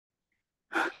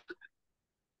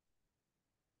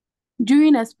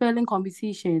During a spelling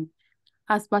competition,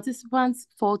 as participants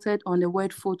faltered on the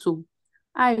word photo,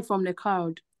 I, from the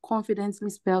crowd, confidently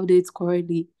spelled it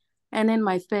correctly, earning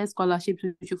my first scholarship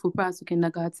to Chufupra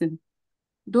kindergarten.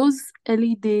 Those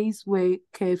early days were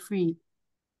carefree,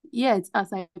 yet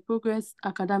as I progressed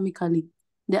academically,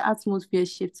 the atmosphere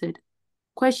shifted.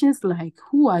 Questions like,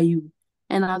 who are you?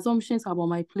 And assumptions about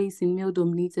my place in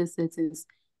male-dominated settings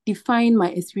define my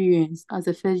experience as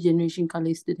a first-generation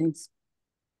college student.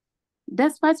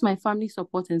 Despite my family's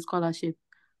support and scholarship,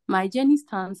 my journey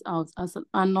stands out as an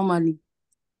anomaly.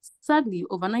 Sadly,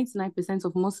 over 99%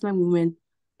 of Muslim women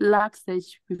lack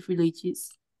such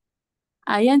privileges.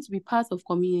 I yearn to be part of a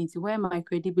community where my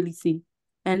credibility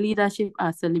and leadership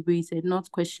are celebrated,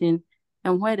 not questioned,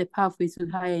 and where the pathway to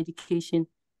higher education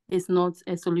is not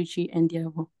a solitary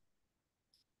endeavor.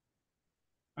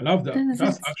 I love that. This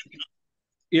That's is actually,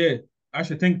 yeah,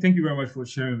 actually, thank you very much for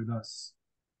sharing with us.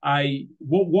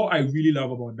 What I really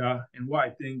love about that, and what I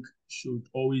think should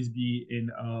always be in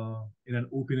an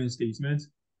opening statement,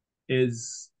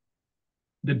 is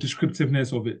the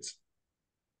descriptiveness of it.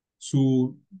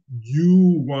 So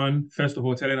you one first of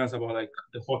all telling us about like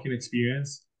the hawking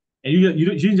experience, and you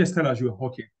didn't just tell us you were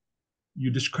hawking.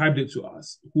 You described it to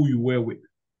us who you were with,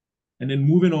 and then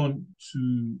moving on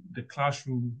to the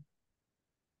classroom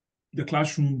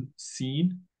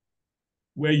scene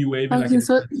where you were even like okay. in the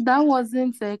So that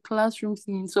wasn't a classroom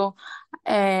scene. So,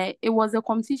 it was a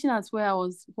competition as where I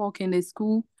was working the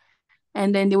school,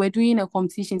 and then they were doing a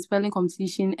competition, spelling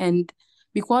competition, and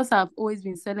because I've always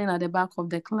been spelling at the back of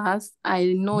the class,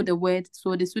 I know the word,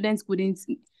 so the students couldn't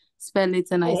spell it,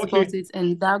 and I oh, spelled okay. it,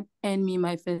 and that earned me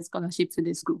my first scholarship to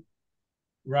the school.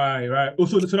 Right, right. Oh,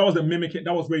 so that was the mimicking.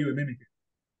 That was where you were mimicking.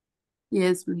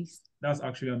 Yes, please. That's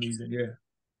actually amazing. Yeah.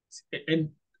 And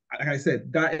like I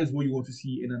said, that is what you want to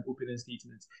see in an opening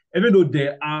statement. Even though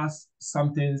there are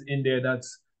some things in there that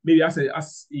maybe as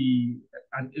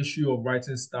an issue of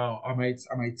writing style, I might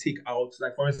take out.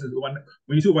 Like for instance,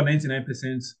 when you say over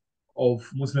 99% of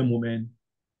Muslim women,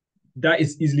 that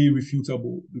is easily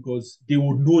refutable because they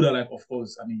would know that, like, of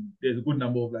course, I mean, there's a good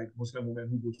number of like Muslim women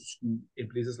who go to school in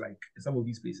places like in some of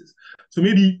these places. So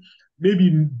maybe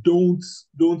don't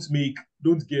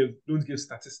give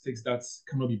statistics that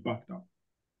cannot be backed up,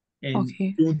 and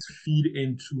Okay. don't feed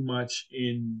in too much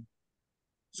in.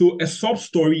 So a sub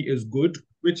story is good,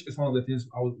 which is one of the things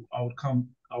I will come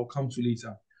to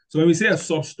later. So when we say a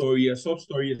sub story is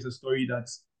a story that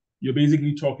you're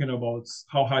basically talking about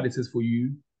how hard it is for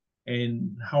you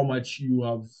and how much you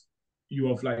have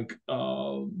like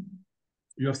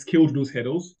you have scaled those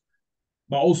hurdles,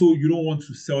 but also you don't want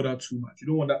to sell that too much. You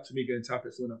don't want that to make an entire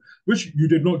persona, which you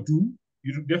did not do.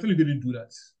 You definitely didn't do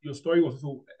that. Your story was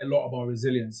also a lot about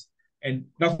resilience, and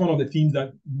that's one of the themes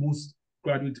that most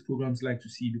graduate programs like to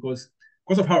see because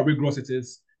of how rigorous it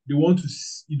is. They want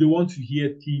to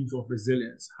hear themes of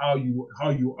resilience, how you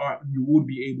would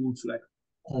be able to like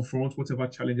confront whatever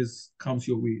challenges comes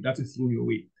your way that is thrown your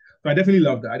way. So I definitely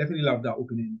love that. I definitely love that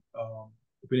opening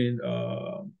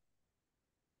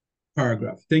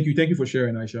paragraph. Thank you for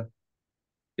sharing, Aisha.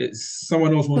 It's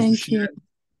someone else wants to Thank share.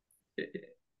 you.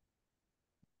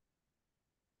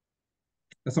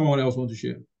 Someone else wants to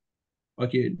share.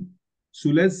 Okay, so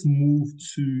let's move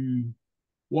to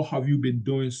what have you been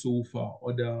doing so far,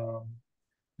 or the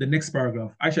next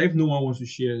paragraph. Actually, if no one wants to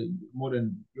share, you're more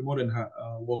than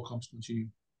welcome to continue.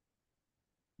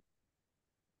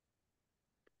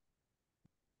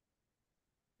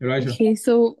 Elijah. Okay,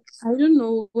 so I don't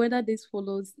know whether this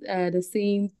follows the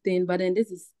same thing, but then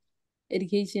this is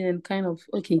education and kind of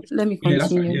okay. Let me Yeah,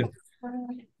 that's fine. continue. Yeah.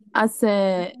 As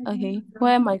a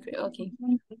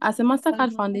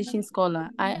Mastercard Foundation scholar,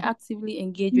 I actively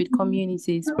engage with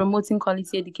communities promoting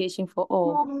quality education for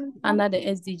all under the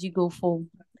SDG Goal 4.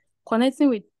 Connecting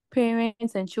with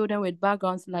parents and children with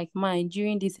backgrounds like mine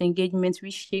during this engagement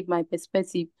reshaped my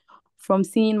perspective from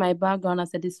seeing my background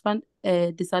as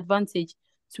a disadvantage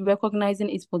to recognizing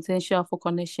its potential for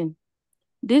connection.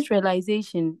 This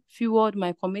realization fueled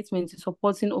my commitment to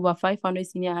supporting over 500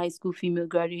 senior high school female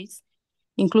graduates,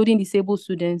 including disabled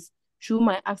students, through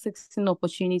my Accessing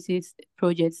Opportunities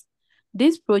project.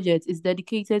 This project is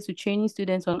dedicated to training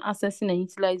students on accessing and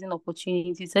utilizing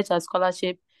opportunities such as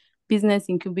scholarship, business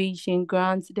incubation,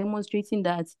 grants, demonstrating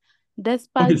that Okay,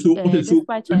 despite so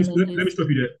despite let me challenges, stop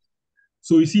you there.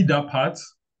 So you see that part,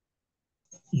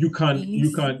 you can you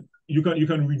yes, can you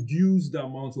can reduce the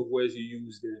amount of words you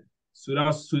use there. So they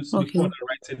call okay,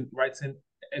 that writing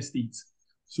estates.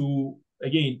 So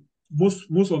again,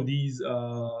 most of these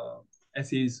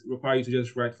essays require you to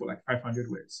just write for like 500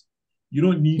 words. You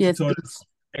don't need to yes, tell please. us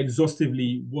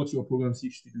exhaustively what your program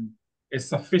seeks to do. It's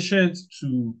sufficient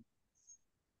to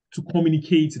to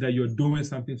communicate that you're doing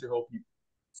something to help people.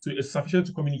 So it's sufficient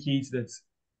to communicate that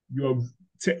you're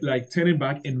like turning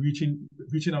back and reaching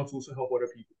out to also help other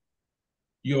people.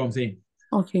 You know what I'm saying?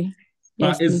 Okay.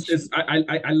 Yes, But please.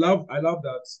 I love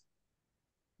that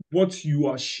what you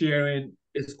are sharing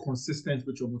is consistent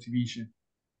with your motivation,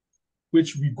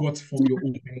 which we got from your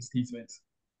opening statement.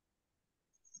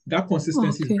 That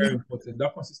consistency is Okay. very important.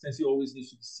 That consistency always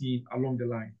needs to be seen along the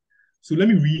line. So let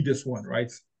me read this one,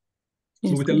 right? So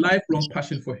Yes, with a please. lifelong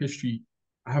passion for history,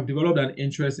 I have developed an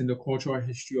interest in the cultural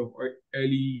history of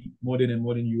early modern and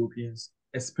modern Europeans,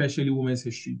 especially women's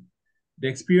history. The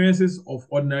experiences of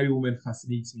ordinary women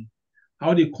fascinate me.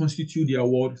 How they constitute their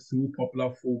world through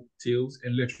popular folk tales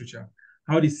and literature.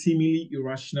 How the seemingly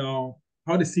irrational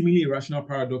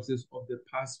paradoxes of the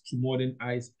past to modern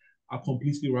eyes are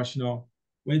completely rational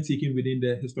when taken within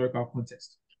the historical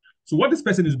context. So what this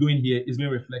person is doing here is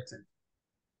being reflective.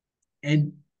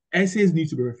 And essays need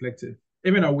to be reflective,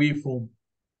 even away from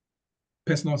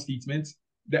personal statements.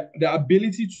 The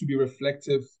ability to be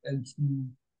reflective and to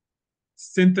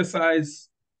synthesize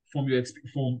from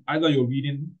either your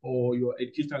reading or your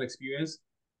educational experience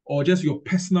or just your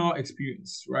personal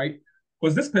experience, right?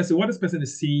 Because what this person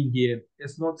is saying here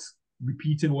is not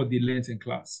repeating what they learned in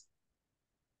class.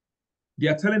 They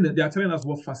are telling us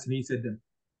what fascinated them.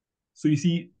 So you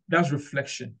see, that's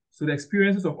reflection. So the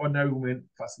experiences of ordinary women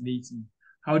fascinate me.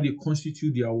 How they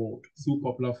constitute their world through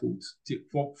popular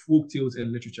folk tales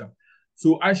and literature.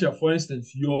 So Aisha, for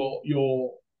instance, your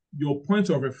point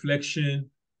of reflection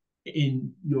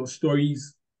in your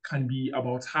stories can be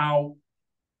about how,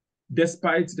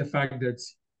 despite the fact that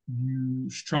you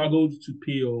struggled to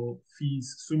pay your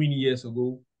fees so many years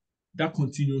ago, that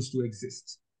continues to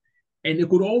exist. And you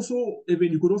could also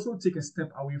take a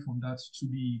step away from that to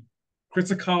be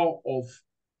critical of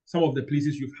some of the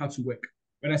places you've had to work.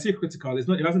 When I say critical, it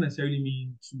doesn't necessarily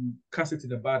mean to cast it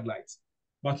in a bad light,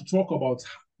 but to talk about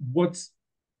what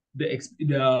the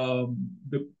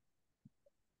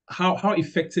how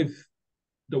effective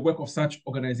the work of such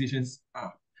organizations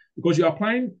are. Because you're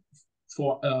applying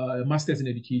for a master's in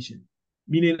education,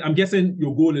 meaning I'm guessing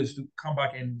your goal is to come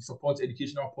back and support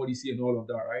educational policy and all of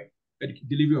that, right?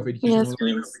 Delivery of education. Yes,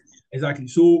 please. Exactly.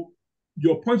 So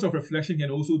your points of reflection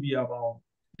can also be about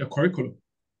the curriculum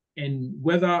and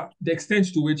whether the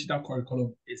extent to which that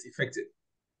curriculum is effective.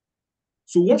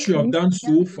 So what you have Okay. done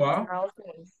so far,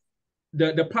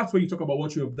 the part where you talk about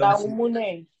what you have done so,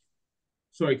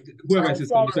 sorry, whoever it is,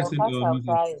 can the person mute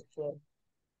it?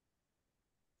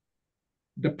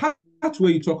 The part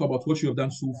where you talk about what you have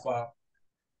done so far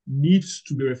needs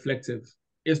to be reflective.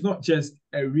 It's not just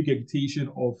a regurgitation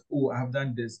of, oh, I have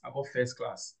done this, I got first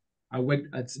class, I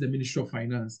worked at the Ministry of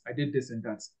Finance, I did this and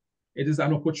that. It is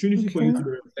an opportunity for you Okay. to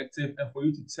be reflective and for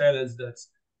you to tell us that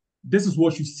this is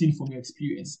what you've seen from your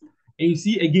experience. And you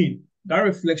see, again, that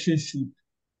reflection should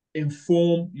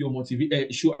inform your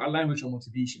motivation, should align with your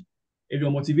motivation. If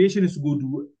your motivation is to go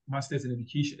do masters in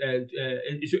education,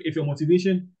 if your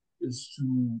motivation is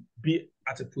to be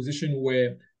at a position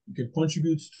where you can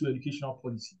contribute to educational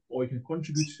policy or you can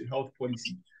contribute to health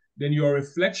policy, then your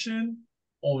reflection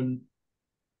on,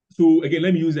 so again,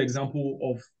 let me use the example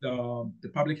of the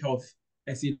public health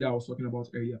essay that I was talking about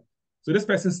earlier. So this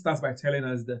person starts by telling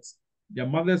us that their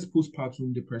mother's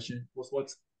postpartum depression was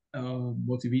what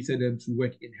motivated them to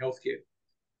work in healthcare.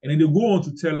 And then they go on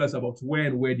to tell us about where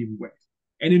and where they worked.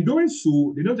 And in doing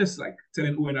so, they're not just like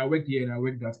telling, oh, and I work here and I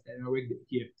work that and I work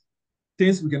here.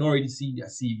 Things we can already see in their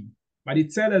CV. But they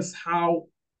tell us how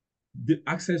the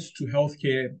access to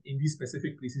healthcare in these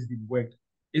specific places they've worked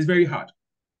is very hard.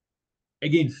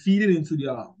 Again, feeding into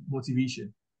their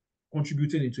motivation,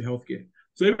 contributing into healthcare.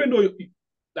 So even though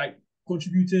like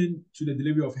contributing to the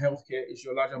delivery of healthcare is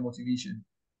your larger motivation,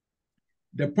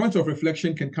 the point of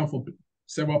reflection can come from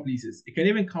several places. It can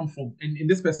even come from, in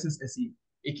this person's essay,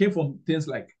 it came from things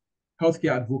like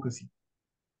healthcare advocacy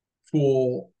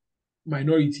for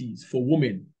minorities, for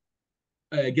women,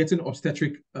 getting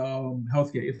obstetric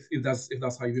healthcare, if that's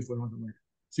how you pronounce the word.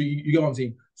 So you get what I'm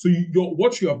saying. So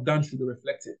what you have done should be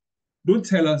reflected. Don't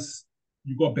tell us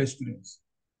you got best students.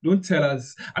 Don't tell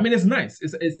us. I mean, it's nice.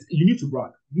 You need to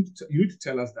brag. You need to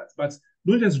tell us that, but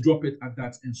don't just drop it at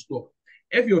that and stop.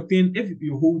 If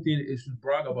your whole thing is to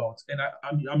brag about, and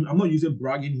I'm not using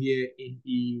bragging here in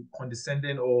a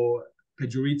condescending or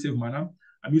pejorative manner.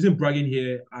 I'm using bragging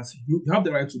here as you have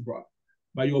the right to brag,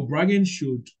 but your bragging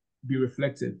should be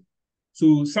reflective.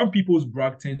 So some people's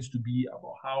brag tends to be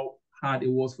about how hard it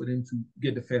was for them to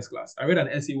get the first class. I read an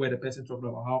essay where the person talked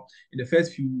about how in the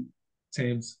first few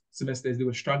semesters they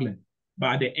were struggling,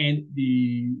 but at the end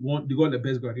they got the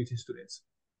best graduating students.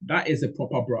 That is a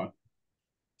proper brag.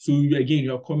 So again,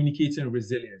 you're communicating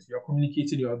resilience. You're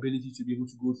communicating your ability to be able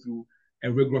to go through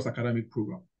a rigorous academic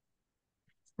program.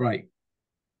 Right.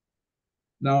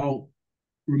 Now,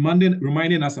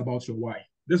 reminding us about your why.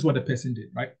 This is what the person did,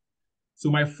 right? So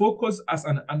my focus as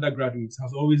an undergraduate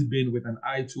has always been with an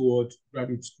eye toward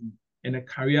graduate school and a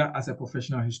career as a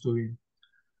professional historian.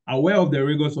 Aware of the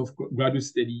rigors of graduate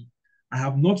study, I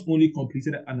have not only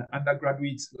completed an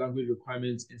undergraduate language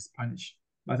requirements in Spanish,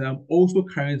 but I'm also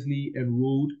currently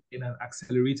enrolled in an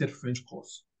accelerated French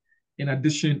course. In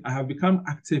addition, I have become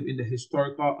active in the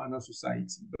Historical Honor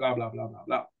Society, blah, blah, blah, blah,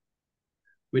 blah.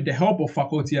 With the help of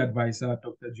faculty advisor,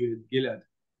 Dr. Juliet Gillard,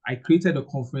 I created the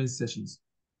conference sessions.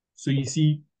 So you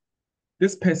see,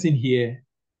 this person here,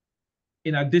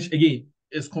 in addition, again,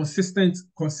 is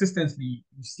consistently,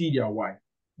 you see their why,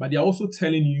 but they're also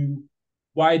telling you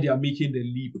why they are making the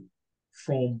leap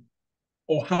from,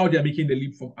 or how they're making the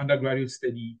leap from undergraduate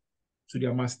study to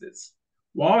their masters.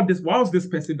 Whilst this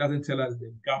person doesn't tell us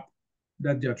the gap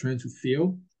that they're trying to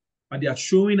fill, but they are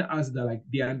showing us that like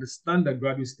they understand that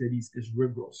graduate studies is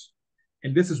rigorous.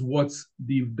 And this is what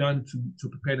they've done to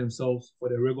prepare themselves for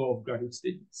the rigor of graduate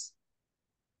studies.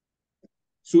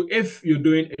 So if you're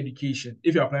doing education,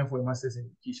 if you're applying for a master's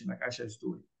in education, like Aisha is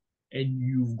doing, and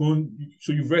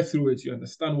you've read through it, you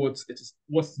understand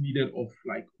what's needed of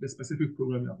like the specific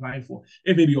program you're applying for.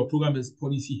 If maybe your program is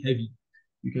policy heavy,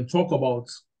 you can talk about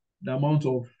the amount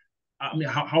of,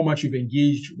 how much you've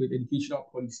engaged with educational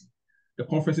policy, the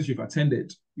conferences you've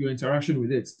attended, your interaction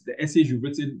with it, the essays you've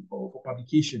written for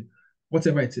publication,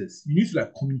 whatever it is. You need to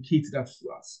like communicate that to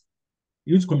us.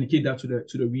 You need to communicate that to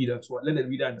the reader, to let the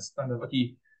reader understand that,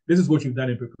 okay, this is what you've done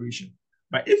in preparation.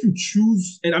 But if you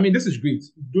choose, and I mean, this is great.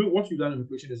 Doing what you've done in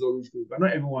preparation is always good, but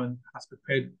not everyone has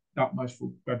prepared that much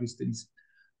for graduate studies.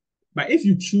 But if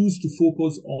you choose to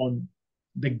focus on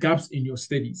the gaps in your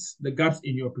studies, the gaps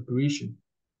in your preparation,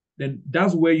 then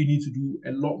that's where you need to do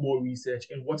a lot more research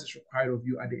and what is required of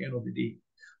you at the end of the day.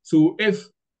 So if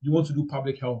you want to do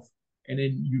public health, and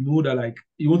then you know that like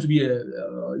you want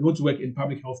to work in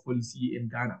public health policy in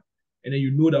Ghana, and then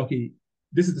you know that okay,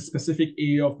 this is the specific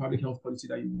area of public health policy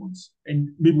that you want, and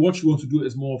maybe what you want to do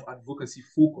is more of advocacy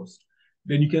focused,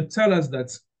 then you can tell us that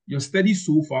your study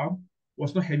so far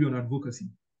was not heavy on advocacy.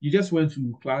 You just went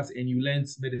to class and you learned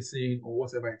medicine or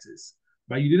whatever it is,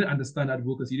 but you didn't understand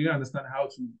advocacy. You didn't understand how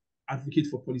to advocate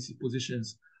for policy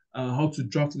positions, how to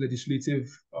draft legislative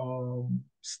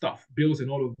stuff, bills,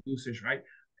 and all of those things, right?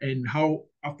 And how,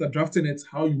 after drafting it,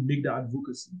 how you make the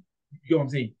advocacy. You get what I'm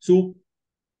saying? So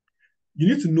you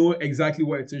need to know exactly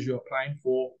what it is you're applying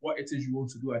for, what it is you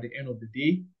want to do at the end of the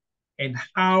day, and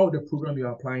how the program you're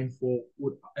applying for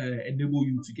would enable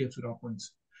you to get to that point.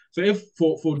 So if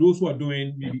for those who are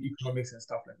doing maybe economics and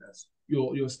stuff like that,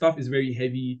 your stuff is very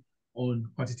heavy on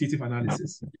quantitative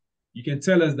analysis. You can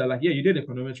tell us that like, yeah, you did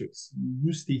econometrics, you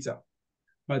use data,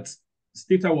 but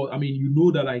data was, I mean, you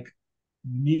know that like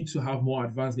you need to have more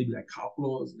advanced, maybe like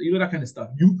calculus, you know, that kind of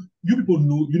stuff. You people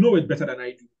know it better than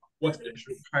I do. What is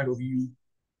required of you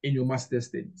in your master's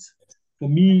studies? For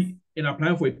me, in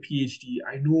applying for a PhD,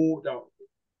 I know that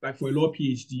like for a law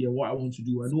PhD and what I want to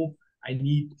do, I know I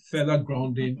need further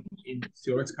grounding in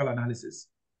theoretical analysis.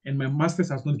 And my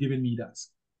master's has not given me that.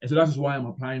 And so that's why I'm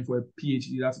applying for a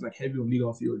PhD that's like heavy on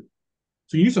legal theory.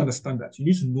 So you need to understand that. You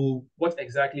need to know what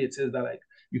exactly it is that like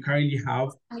you currently have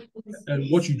and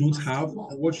what you don't have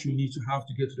and what you need to have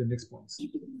to get to the next point.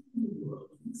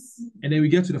 And then we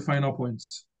get to the final point,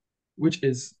 which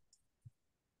is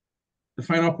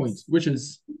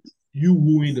you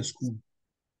wooing the school.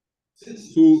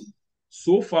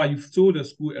 So far, you've told the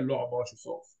school a lot about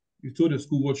yourself. You've told the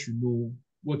school what you know,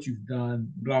 what you've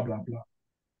done, blah, blah, blah.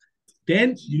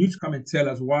 Then you need to come and tell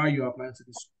us why you're applying to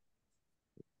this school.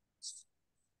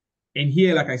 And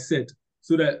here, like I said,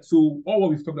 so all what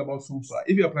we've talked about so far,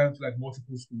 if you're applying to like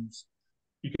multiple schools,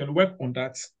 you can work on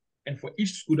that. And for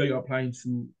each school that you're applying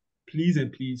to, please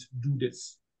do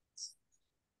this.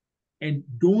 And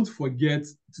don't forget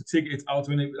to take it out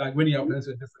when you're applying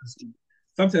to a different school.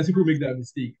 Sometimes people make that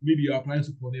mistake. Maybe you're applying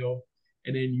to Cornell,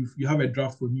 and then you have a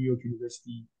draft for New York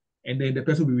University, and then the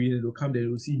person will be reading it, they'll come there,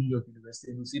 they'll see New York University,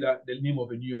 and you'll see that the name of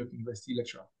a New York University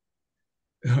lecturer.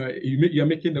 You're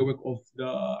making the work of the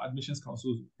admissions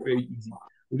council very easy.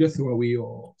 We'll just throw away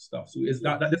your stuff. So it's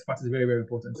that this part is very, very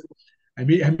important. I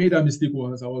made that mistake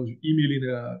once. I was emailing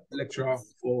a lecturer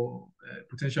for a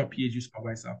potential PhD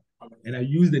supervisor, and I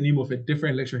used the name of a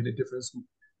different lecturer in a different school.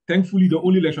 Thankfully, the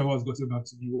only lecturer who was gotten back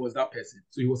to me was that person.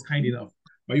 So he was kind enough.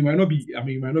 But you might not be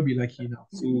lucky enough.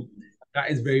 So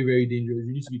that is very, very dangerous.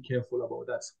 You need to be careful about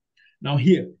that. Now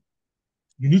here,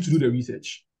 you need to do the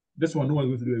research. This one, no one's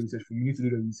going to do the research for you. You need to do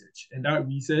the research. And that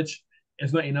research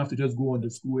It's not enough to just go on the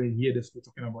school and hear the school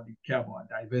talking about they care about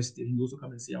diversity. You also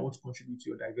come and say, I want to contribute to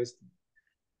your diversity.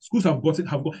 Schools have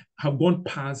gone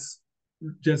past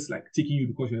just like taking you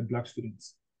because you're a black student.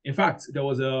 In fact,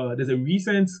 there's a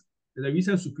recent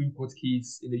Supreme Court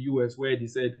case in the US where they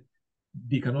said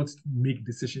they cannot make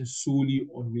decisions solely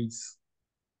on race.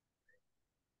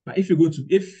 But if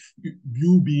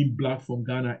you being black from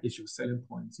Ghana is your selling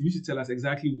point, you need to tell us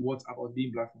exactly what about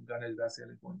being black from Ghana is that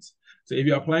selling point. So if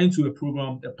you're applying to a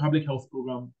program, a public health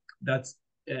program that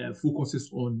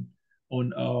focuses on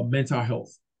mental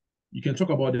health, you can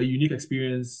talk about the unique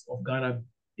experience of Ghana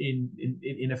in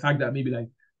the fact that maybe like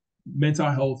mental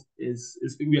health is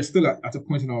we are still at a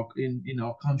point in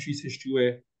our country's history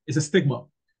where it's a stigma.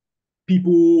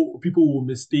 People will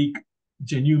mistake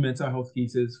genuine mental health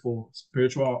cases for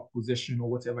spiritual possession or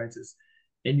whatever it is.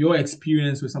 And your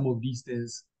experience with some of these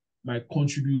things might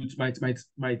contribute, might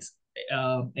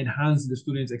enhance the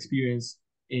student's experience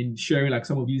in sharing like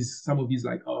some of these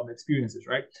like experiences,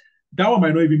 right? That one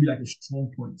might not even be like a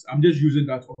strong point. I'm just using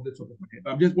that off the top of my head.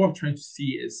 But what I'm trying to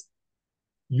see is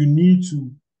you need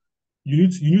to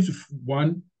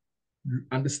one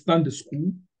understand the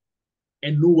school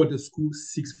and know what the school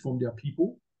seeks from their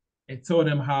people and tell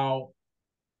them how,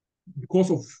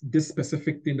 because of this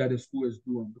specific thing that the school is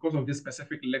doing, because of this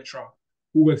specific lecturer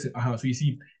who works in so you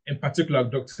see, in particular,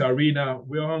 Dr. Raina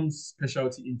Williams'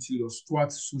 specialty into the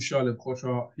Stuart's social and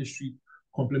cultural history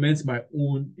complements my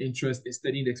own interest in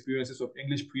studying the experiences of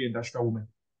English pre-industrial women.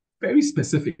 Very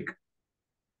specific.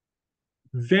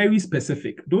 Very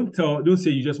specific. Don't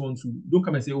say you just want to, don't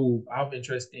come and say, oh, I have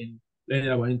interest in learning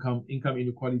about income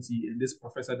inequality, and this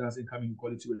professor does income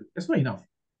inequality. That's not enough.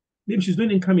 Maybe she's doing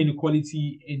income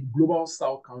inequality in global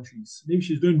South countries. Maybe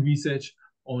she's doing research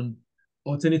on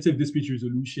alternative dispute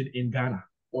resolution in Ghana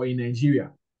or in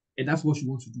Nigeria, and that's what she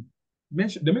wants to do.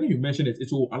 The minute you mention it,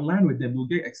 it will align with them. You'll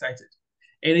get excited.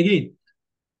 And again,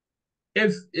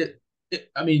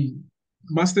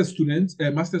 master's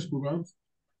programs,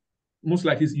 most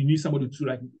likely you need somebody to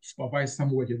like supervise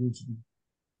some work you're going to do.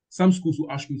 Some schools will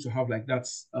ask you to have like that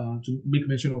to make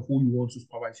mention of who you want to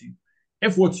supervise you.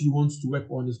 If what you want to work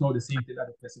on is not the same thing that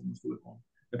the person wants to work on,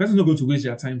 the person's not going to waste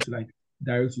their time to like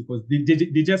direct you because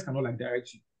they just cannot like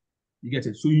direct you. You get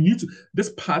it? So you need to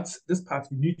this part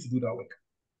you need to do that work.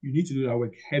 You need to do that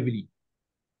work heavily.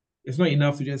 It's not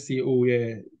enough to just say, oh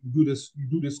yeah, you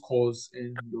do this course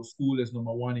and your school is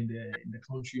number one in the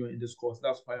country or in this course.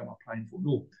 That's why I'm applying for.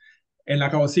 No. And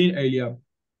like I was saying earlier,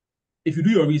 if you do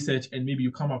your research and maybe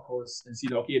you come across and see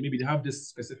that, okay, maybe they have this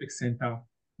specific center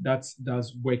that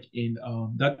does work in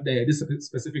this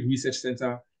specific research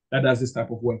center that does this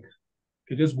type of work.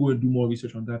 You can just go and do more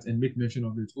research on that and make mention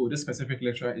of it. Oh, this specific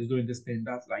lecturer is doing this thing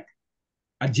that's like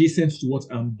adjacent to what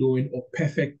I'm doing or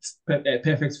perfect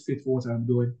fit for what I'm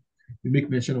doing. You make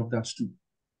mention of that too.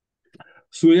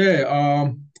 So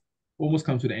yeah, almost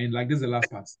come to the end. Like this is the last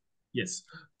part. Yes.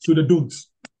 So the don'ts.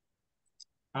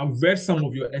 I've read some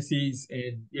of your essays,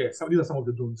 and yeah, these are some of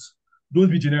the don'ts. Don't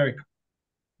be generic.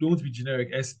 Don't be generic,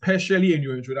 especially in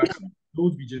your introduction.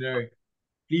 Don't be generic.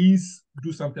 Please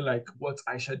do something like what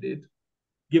Aisha did.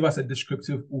 Give us a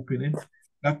descriptive opening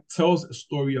that tells a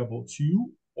story about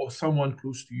you or someone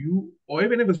close to you, or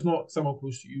even if it's not someone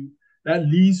close to you, that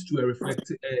leads to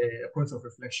a point of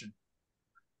reflection.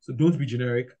 So don't be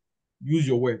generic. Use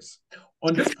your words.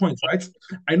 On this point, right?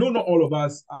 I know not all of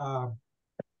us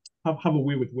have a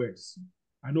way with words.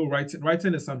 I know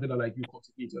writing is something that like you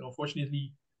cultivate, and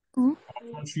unfortunately, our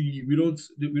country we don't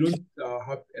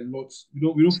have a lot.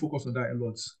 We don't focus on that a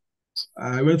lot.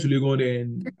 I went to Legon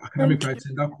and academic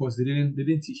writing. That course they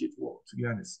didn't teach it well, to be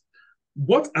honest.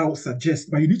 What I would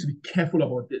suggest, but you need to be careful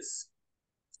about this.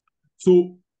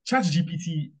 So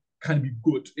ChatGPT can be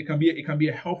good. It can be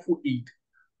a helpful aid,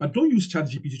 but don't use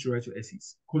ChatGPT to write your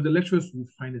essays because the lecturers will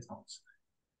find it out.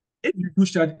 If you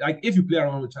use if you play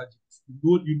around with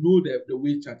ChatGPT, you know the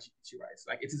way ChatGPT writes.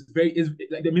 Like it is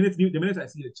like the minute I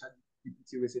see the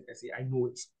ChatGPT written essay, I know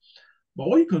it. But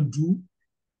what you can do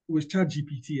with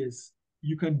ChatGPT is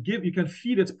you can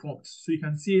feed it prompts. So you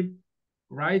can say,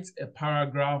 write a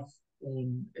paragraph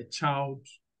on a child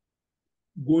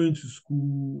going to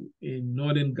school in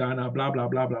northern Ghana, blah blah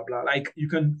blah blah blah. Like you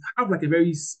can have like a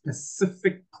very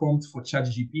specific prompt for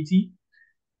ChatGPT.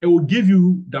 It will give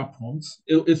you that prompt.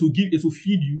 It will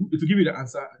feed you. It will give you the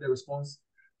answer, the response.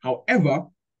 However,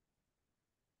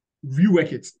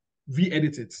 rework it,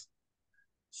 re-edit it,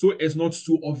 so it's not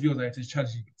so obvious that it is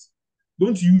ChatGPT.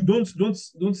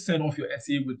 Don't send off your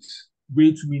essay with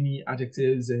way too many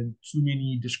adjectives and too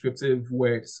many descriptive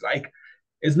words. Like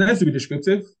it's nice to be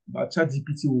descriptive, but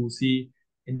ChatGPT will say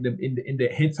in the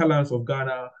hinterlands of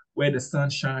Ghana where the sun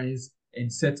shines,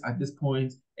 and set at this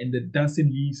point, and the dancing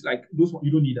leaves, like those,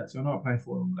 you don't need that. So you're not applying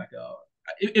for like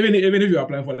even if you're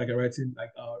applying for like a writing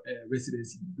like a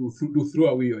residency, they'll throw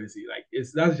away your essay. Like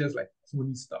that's just like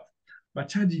phony stuff. But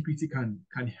ChatGPT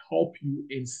can help you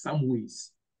in some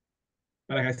ways.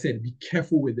 But like I said, be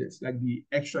careful with this. Like be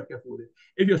extra careful with it.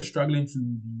 If you're struggling to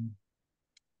be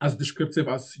as descriptive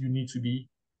as you need to be,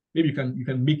 maybe you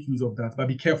can make use of that. But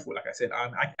be careful. Like I said,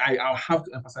 I'll have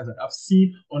to emphasize that. I've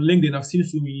seen on LinkedIn, I've seen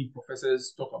so many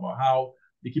professors talk about how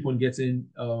they keep on getting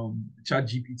chat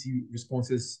GPT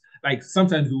responses. Like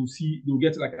sometimes they'll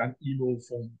get like an email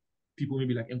from people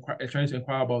maybe like trying to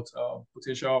inquire about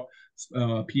potential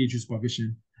PhD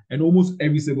supervision. And almost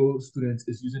every single student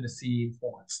is using the same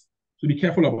format. So be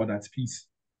careful about that, please.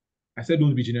 I said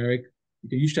don't be generic. You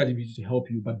can use ChatGPT to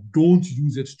help you, but don't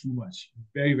use it too much.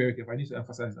 Very, very careful. I need to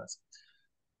emphasize that.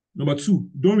 Number two,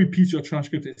 don't repeat your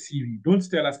transcript and CV. Don't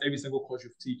tell us every single course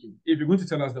you've taken. If you're going to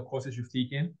tell us the courses you've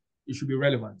taken, it should be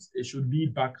relevant. It should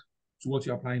lead back to what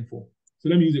you're applying for. So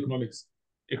let me use economics.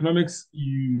 Economics,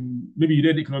 maybe you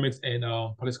did economics and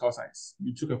political science.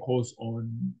 You took a course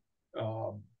on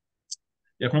um,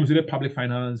 economics, we did public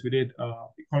finance, we did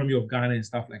economy of Ghana and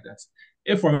stuff like that.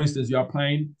 If, for instance, you're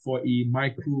applying for a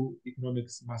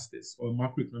microeconomics master's or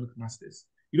macroeconomic master's,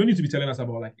 you don't need to be telling us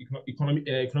about like economic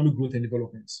growth and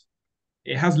development.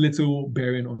 It has little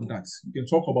bearing on that. You can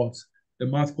talk about the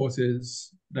math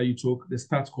courses that you took, the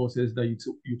stats courses that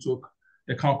you took,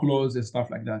 the calculus and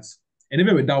stuff like that. And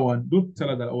even with that one, don't tell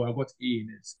us that, oh, I got A in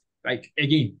it. Like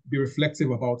again, be reflective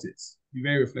about it. Be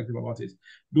very reflective about it.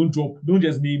 Don't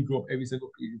just name drop every single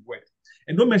page you've worked.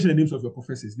 And don't mention the names of your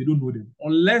professors. They don't know them.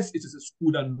 Unless it is a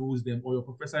school that knows them, or your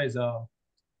professor is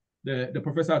the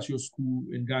professor at your school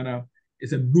in Ghana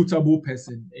is a notable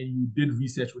person and you did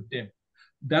research with them.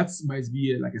 That might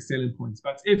be like a selling point.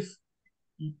 But if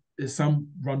there's some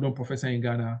random professor in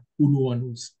Ghana who no one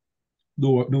knows,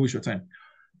 don't waste your time.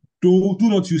 Do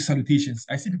not use salutations.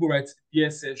 I see people write,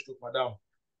 yes, sir, stroke, madam.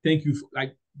 Thank you.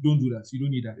 Like, don't do that. You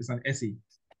don't need that. It's an essay.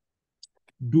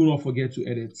 Do not forget to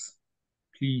edit.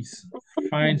 Please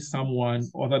find someone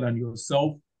other than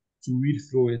yourself to read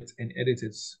through it and edit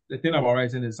it. The thing about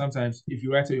writing is sometimes if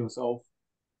you write it yourself,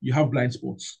 you have blind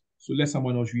spots. So let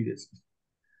someone else read it.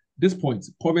 This point,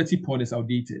 poverty porn is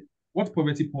outdated. What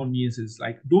poverty porn means is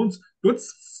like don't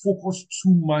focus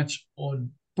too much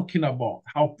on talking about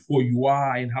how poor you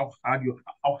are and how hard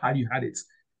you had it.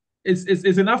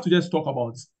 It's enough to just talk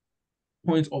about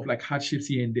points of like hardships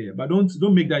here and there, but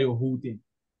don't make that your whole thing.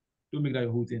 Don't make that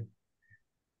your whole thing.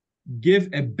 Give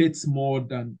a bit more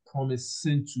than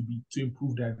promising to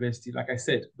improve diversity. Like I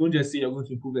said, don't just say you're going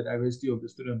to improve the diversity of the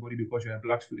student body because you're a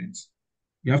black student.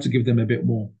 You have to give them a bit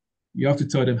more. You have to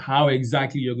tell them how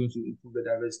exactly you're going to improve the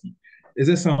diversity. Is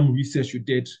there some research you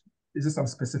did? Is there some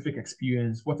specific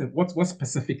experience? What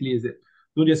specifically is it?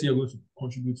 Don't just say you're going to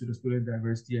contribute to the student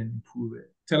diversity and improve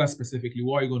it. Tell us specifically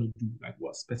what are you going to do? Like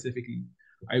what specifically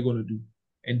are you going to do?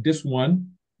 And this one,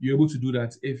 you're able to do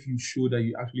that if you show that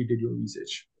you actually did your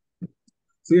research.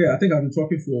 So yeah, I think I've been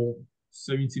talking for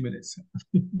 70 minutes.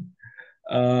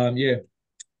 Yeah,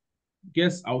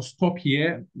 guess I'll stop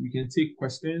here. We can take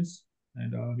questions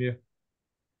and yeah.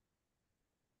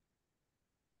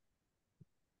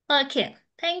 Okay.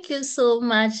 Thank you so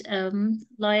much,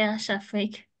 lawyer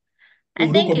Shafiq. I Oh,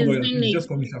 don't think call me lawyer, please. Just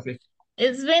call me Shafic.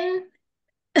 it's been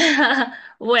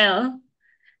well,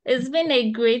 it's been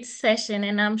a great session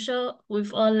and I'm sure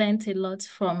we've all learned a lot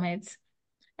from it.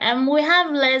 We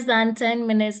have less than 10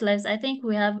 minutes left. I think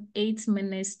we have 8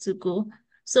 minutes to go.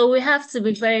 So we have to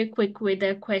be very quick with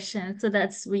the questions so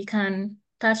that we can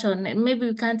touch on it. Maybe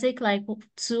we can take like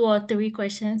 2 or 3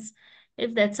 questions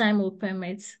if the time will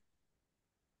permit.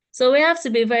 So we have to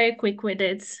be very quick with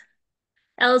it.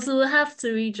 Else we'll have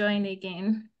to rejoin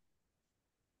again.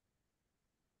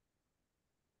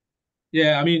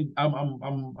 Yeah, I mean,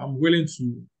 I'm willing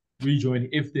to rejoin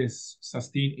if there's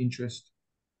sustained interest.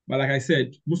 But like I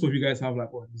said, most of you guys have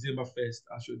like what, December 1st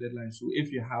as your deadline. So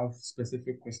if you have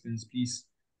specific questions, please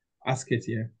ask it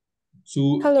here.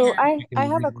 So Hello, Yeah. I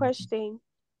have a question.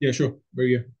 yeah, sure.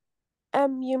 Very good.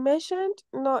 You mentioned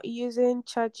not using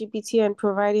ChatGPT and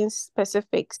providing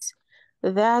specifics.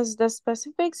 Does the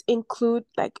specifics include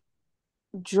like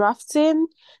drafting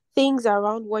things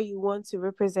around what you want to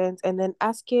represent and then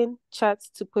asking Chat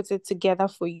to put it together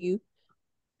for you?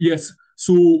 Yes.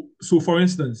 So for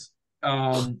instance,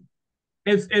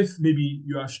 if maybe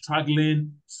you are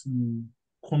struggling to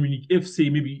communicate, if say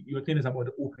maybe your thing is about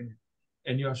the opening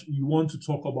and you want to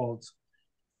talk about,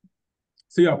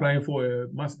 say you're applying for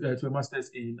to a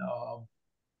master's in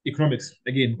economics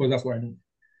again because that's what I know,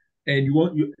 and you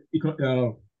want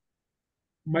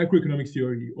microeconomic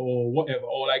theory or whatever,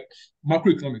 or like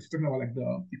macroeconomics, talking about like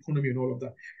the economy and all of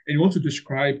that, and you want to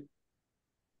describe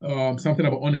something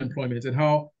about unemployment and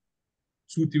how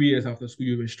 2, 3 years after school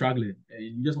you've been struggling,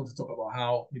 and you just want to talk about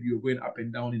how maybe you're going up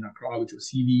and down in Accra with your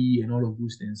CV and all of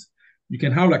those things, you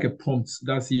can have like a prompt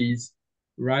that says,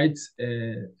 write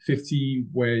a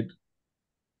 50-word,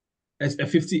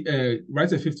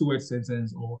 write a 50-word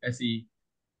sentence or essay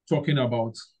talking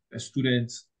about a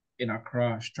student in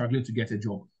Accra struggling to get a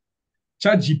job.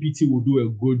 ChatGPT will do a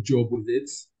good job with it.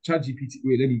 ChatGPT,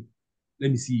 wait, let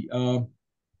me see.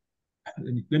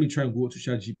 Let me try and go to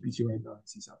ChatGPT right now and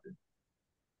see something.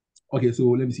 Okay, so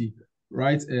let me see.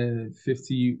 Write a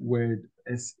 50-word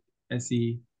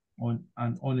essay on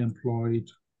an unemployed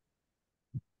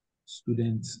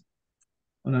student,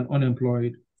 on an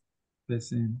unemployed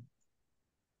person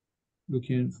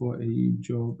looking for a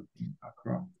job in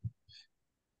Accra.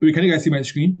 Wait, can you guys see my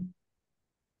screen?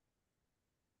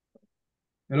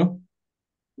 Hello?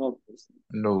 No.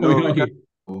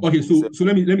 Okay. So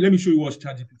let me show you what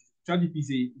ChatGPT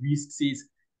says.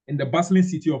 In the bustling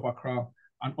city of Accra,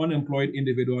 an unemployed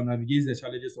individual navigates the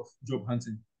challenges of job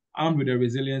hunting. Armed with their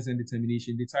resilience and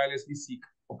determination, they tirelessly seek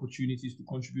opportunities to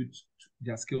contribute to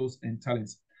their skills and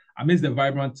talents. Amidst the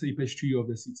vibrant tapestry of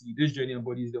the city, this journey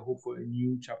embodies the hope for a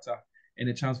new chapter and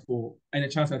a chance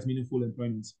at meaningful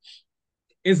employment.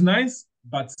 It's nice,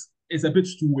 but it's a bit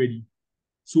too wordy.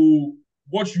 So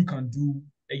what you can do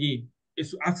again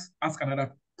is to ask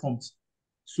another prompt.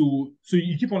 So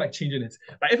you keep on like changing it.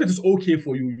 Like if it is okay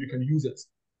for you, you can use it.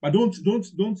 But don't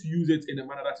use it in a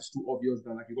manner that is too obvious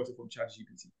that like you got it from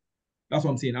ChatGPT. That's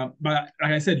what I'm saying. But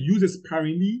like I said, use it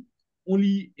sparingly,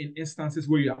 only in instances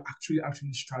where you are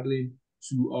actually struggling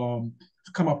to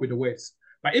come up with the words.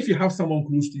 But if you have someone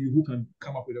close to you who can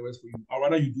come up with the words for you, I'd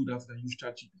rather you do that than use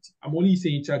ChatGPT. I'm only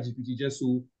saying ChatGPT just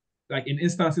so like in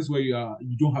instances where you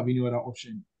don't have any other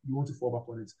option, you want to fall back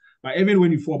on it. But even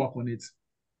when you fall back on it,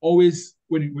 always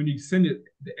when you send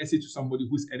the essay to somebody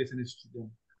who's editing it to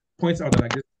them, point out that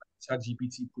like this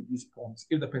ChatGPT produce prompts.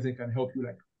 If the person can help you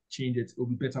like change it, it'll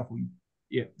be better for you.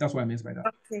 Yeah, that's what I meant by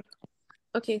that.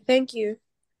 Okay, thank you.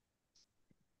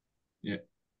 Yeah.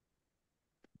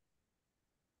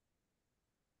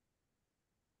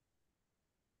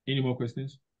 Any more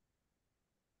questions?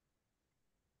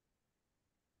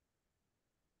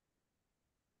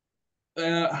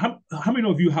 How many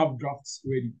of you have drafts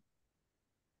ready?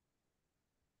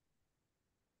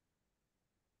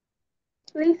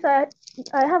 Lisa,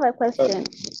 I have a question.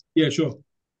 Yeah, sure.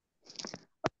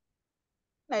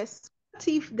 Yes. What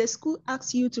if the school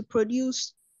asks you to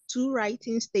produce 2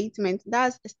 writing statements?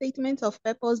 That's a statement of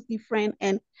purpose different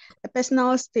and a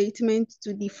personal statement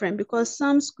to different, because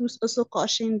some schools also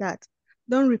caution that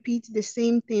don't repeat the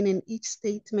same thing in each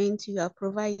statement you are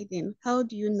providing. How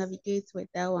do you navigate with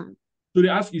that one? So they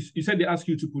ask you said they ask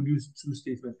you to produce 2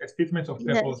 statements, a statement of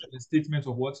purpose Yes. and a statement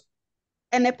of what?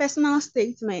 And a personal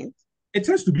statement. It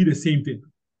tends to be the same thing.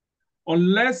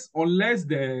 Unless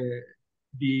they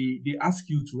ask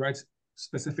you to write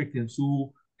specific things.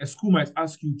 So a school might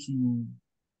ask you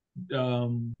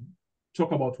to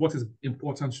talk about what is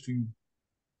important to you.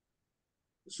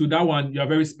 So that one, you are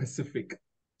very specific.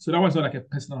 So that one's not like a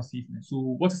personal statement. So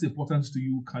what is important to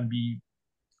you can be,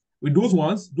 with those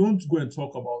ones, don't go and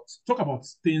talk about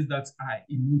things that are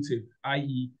emotive,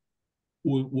 i.e.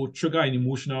 will trigger an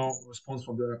emotional response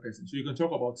from the other person. So you can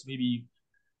talk about maybe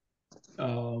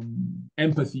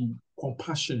empathy,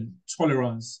 compassion,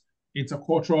 tolerance,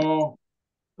 intercultural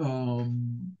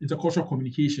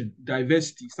communication,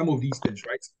 diversity, some of these things,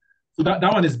 right? So that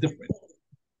one is different.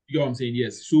 You get what I'm saying?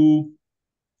 Yes. So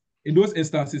in those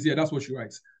instances, yeah, that's what she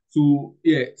writes. So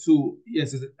yeah, so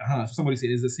yes, so somebody said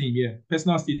it's the same. Yeah,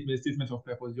 personal statement of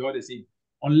purpose, they're all the same,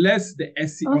 unless the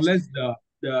essay, unless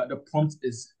the prompt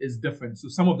is different. So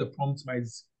some of the prompts might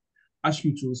ask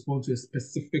you to respond to a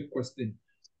specific question.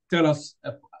 Tell us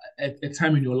a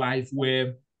time in your life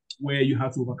where you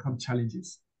had to overcome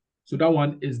challenges. So that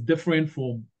one is different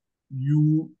from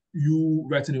you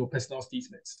writing your personal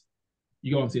statements.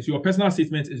 You get what I'm saying? So your personal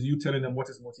statement is you telling them what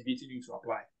is motivating you to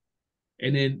apply.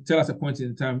 And then tell us a point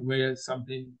in time where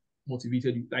something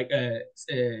motivated you, like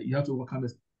you have to overcome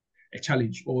a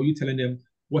challenge, or you telling them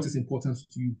what is important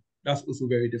to you. That's also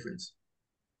very different.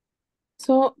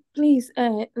 So please,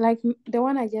 like the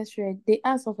one I just read, they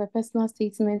asked of a personal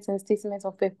statement and statement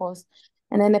of purpose.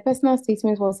 And then the personal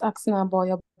statement was asking about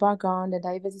your background, the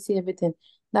diversity, everything.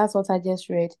 That's what I just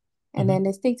read. And then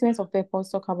the statement of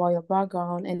purpose talk about your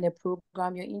background and the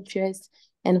program, your interests,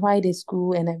 and why the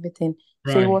school and everything.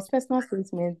 So it Right. was personal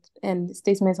statement and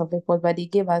statements of purpose, but they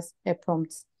gave us a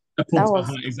prompt. A prompt, That was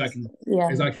exactly. yeah.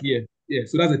 Exactly, Yeah,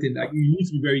 so that's the thing. Like you need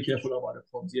to be very careful about the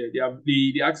prompts. Yeah,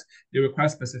 they require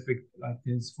specific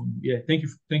things from you. Yeah,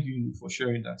 thank you for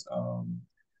sharing that,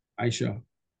 Aisha.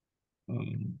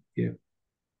 Yeah.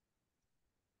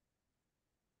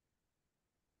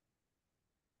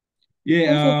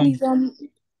 Yeah. Also, please, I'm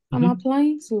Mhm.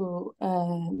 applying to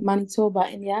Manitoba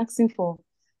and they're asking for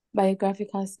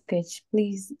biographical sketch.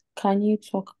 Please, can you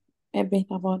talk a bit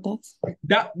about that?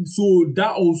 That's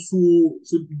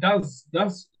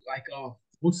like I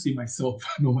want to say myself,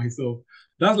 not myself.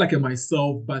 That's like a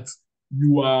myself, but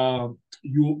you are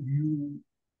you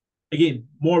again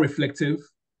more reflective.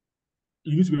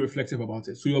 You need to be reflective about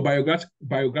it. So your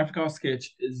biographical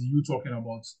sketch is you talking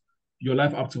about your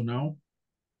life up till now,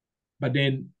 but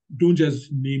then don't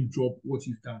just name drop what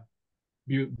you've done.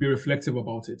 Be reflective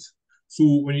about it.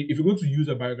 So if you're going to use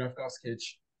a biographical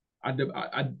sketch at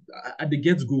the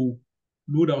get go,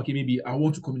 know that okay, maybe I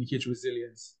want to communicate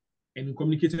resilience, and in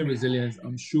communicating resilience,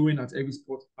 I'm showing at every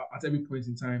spot at every point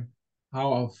in time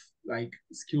how I've like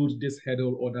skilled this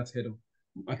hurdle or that hurdle.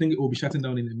 I think it will be shutting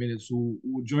down in a minute, so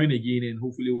we'll join again and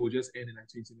hopefully we'll just end in like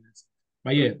 20 minutes.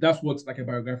 But yeah, that's what like a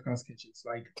biographical sketch is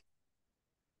like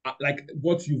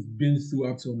what you've been through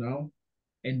up till now.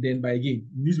 And then by again,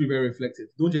 you need to be very reflective.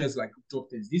 Don't just like drop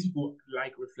things. These people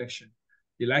like reflection.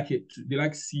 They like it. They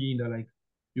like seeing that like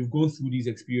you've gone through these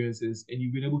experiences and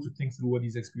you've been able to think through what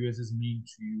these experiences mean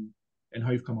to you and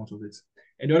how you've come out of it.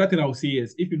 And the other thing I would say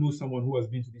is if you know someone who has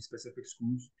been to these specific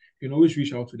schools, you can always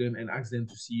reach out to them and ask them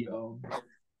to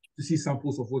see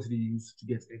samples of what they use to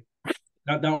get in.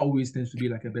 That always tends to be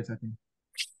like a better thing.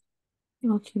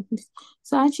 Okay, please.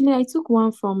 So actually, I took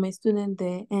one from a student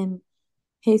there, and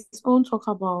his own talk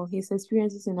about his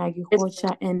experiences in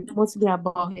agriculture and mostly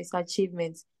about his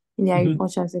achievements in the Mhm.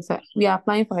 agriculture sector. We are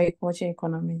applying for agriculture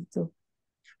economy too.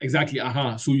 Exactly.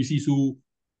 So you see, so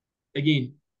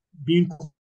again, being